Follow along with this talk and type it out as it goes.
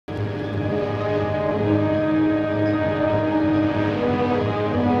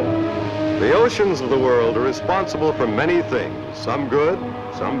oceans of the world are responsible for many things, some good,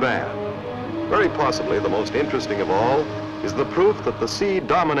 some bad. Very possibly the most interesting of all is the proof that the sea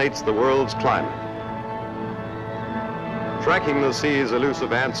dominates the world's climate. Tracking the sea's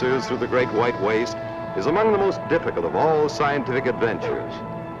elusive answers through the great white waste is among the most difficult of all scientific adventures.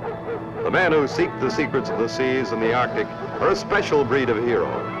 The men who seek the secrets of the seas in the Arctic are a special breed of hero.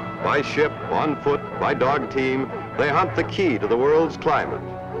 By ship, on foot, by dog team, they hunt the key to the world's climate.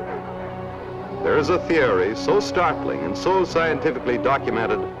 There is a theory so startling and so scientifically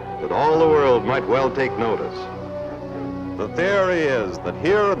documented that all the world might well take notice. The theory is that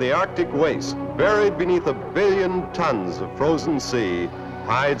here in the Arctic waste, buried beneath 1 billion tons of frozen sea,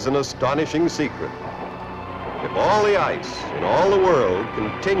 hides an astonishing secret. If all the ice in all the world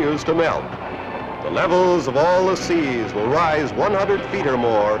continues to melt, the levels of all the seas will rise 100 feet or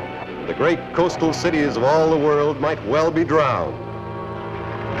more, and the great coastal cities of all the world might well be drowned.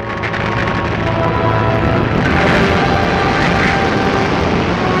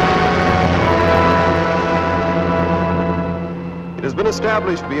 It has been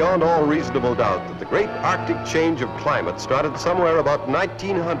established beyond all reasonable doubt that the great Arctic change of climate started somewhere about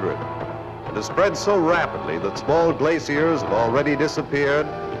 1900 and has spread so rapidly that small glaciers have already disappeared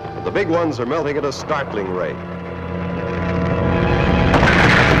and the big ones are melting at a startling rate.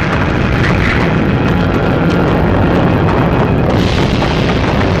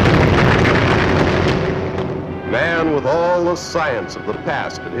 Man, with all the science of the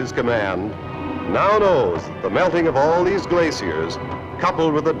past at his command, now knows that the melting of all these glaciers,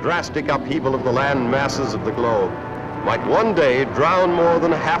 coupled with the drastic upheaval of the land masses of the globe, might one day drown more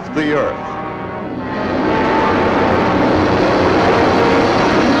than half the Earth.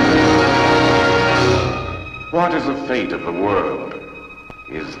 What is the fate of the world?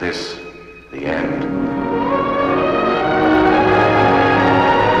 Is this the end?